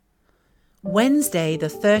Wednesday, the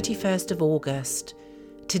 31st of August.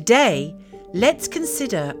 Today, let's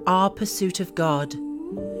consider our pursuit of God.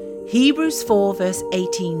 Hebrews 4 verse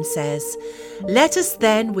 18 says, "Let us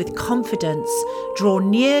then with confidence draw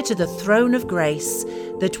near to the throne of grace,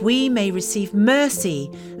 that we may receive mercy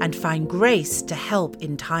and find grace to help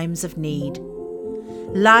in times of need."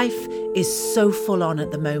 Life is so full on at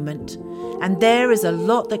the moment, and there is a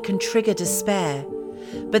lot that can trigger despair.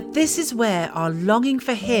 But this is where our longing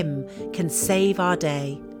for Him can save our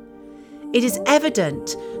day. It is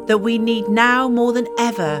evident that we need now more than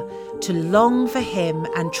ever to long for Him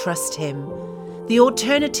and trust Him. The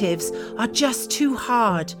alternatives are just too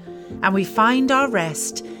hard, and we find our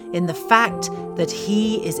rest in the fact that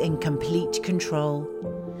He is in complete control.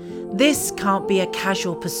 This can't be a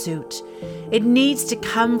casual pursuit. It needs to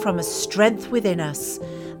come from a strength within us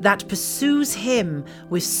that pursues Him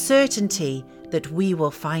with certainty that we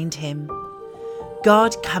will find Him.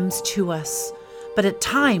 God comes to us, but at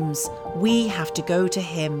times we have to go to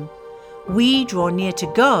Him. We draw near to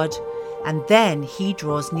God, and then He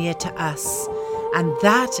draws near to us, and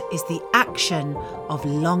that is the action of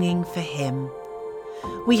longing for Him.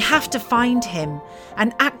 We have to find Him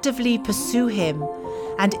and actively pursue Him,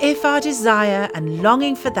 and if our desire and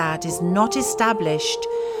longing for that is not established,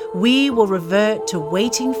 we will revert to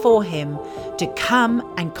waiting for Him to come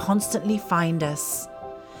and constantly find us.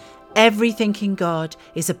 Everything in God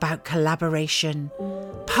is about collaboration,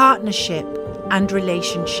 partnership, and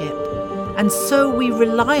relationship. And so we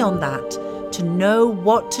rely on that to know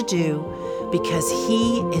what to do, because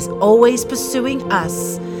He is always pursuing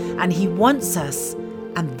us and He wants us,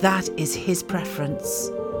 and that is His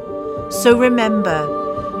preference. So remember,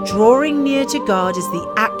 drawing near to God is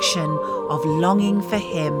the action of longing for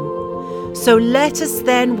Him. So let us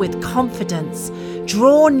then with confidence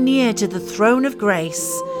draw near to the throne of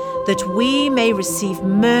grace, that we may receive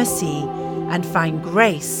mercy and find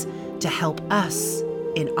grace to help us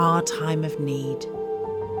in our time of need.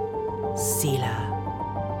 Selah.